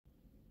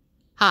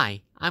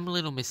Hi, I'm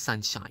Little Miss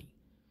Sunshine.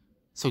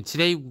 So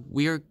today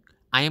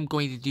I am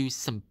going to do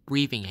some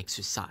breathing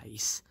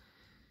exercise.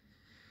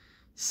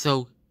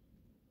 So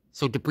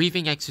the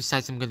breathing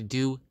exercise I'm going to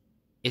do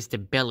is the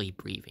belly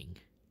breathing.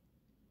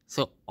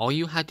 So all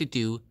you have to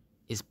do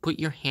is put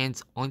your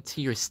hands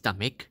onto your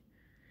stomach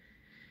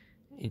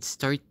and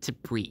start to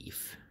breathe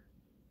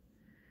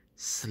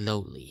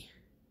slowly.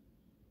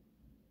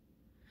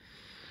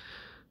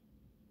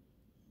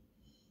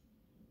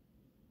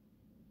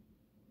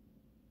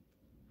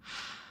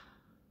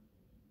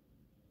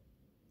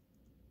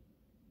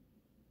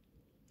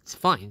 It's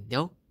fine,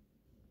 no?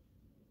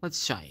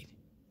 Let's try it.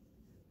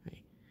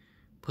 Right.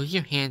 Put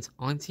your hands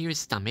onto your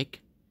stomach.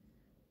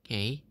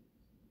 Okay.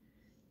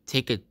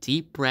 Take a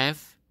deep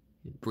breath.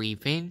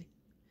 Breathe in.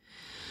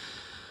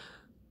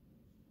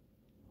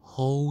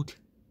 Hold.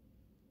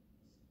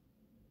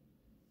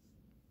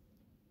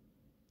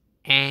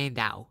 And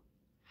out.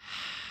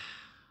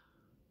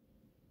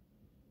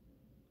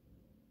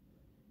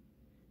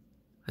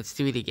 Let's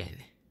do it again.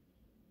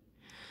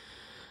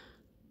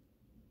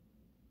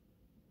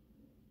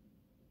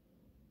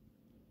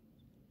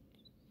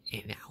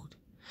 And out.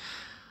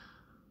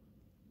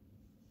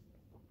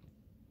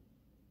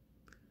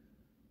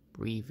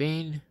 Breathe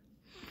in.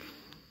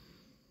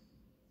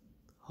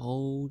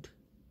 Hold.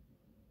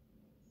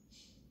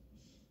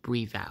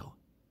 Breathe out.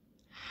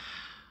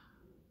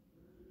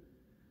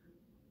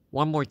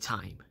 One more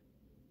time.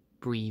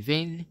 Breathe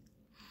in.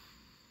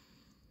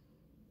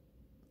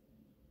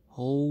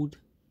 Hold.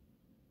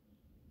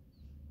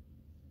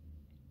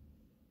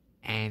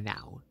 And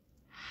out.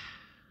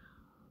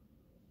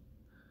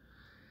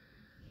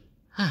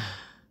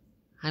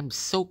 I'm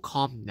so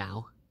calm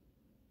now.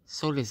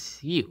 So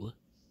does you.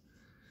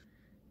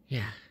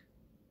 Yeah.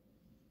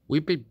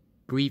 We've been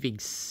breathing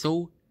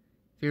so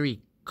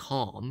very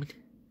calmed.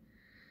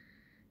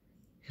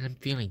 And I'm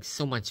feeling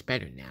so much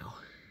better now.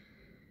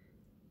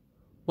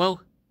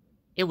 Well,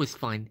 it was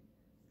fun.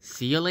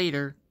 See you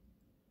later.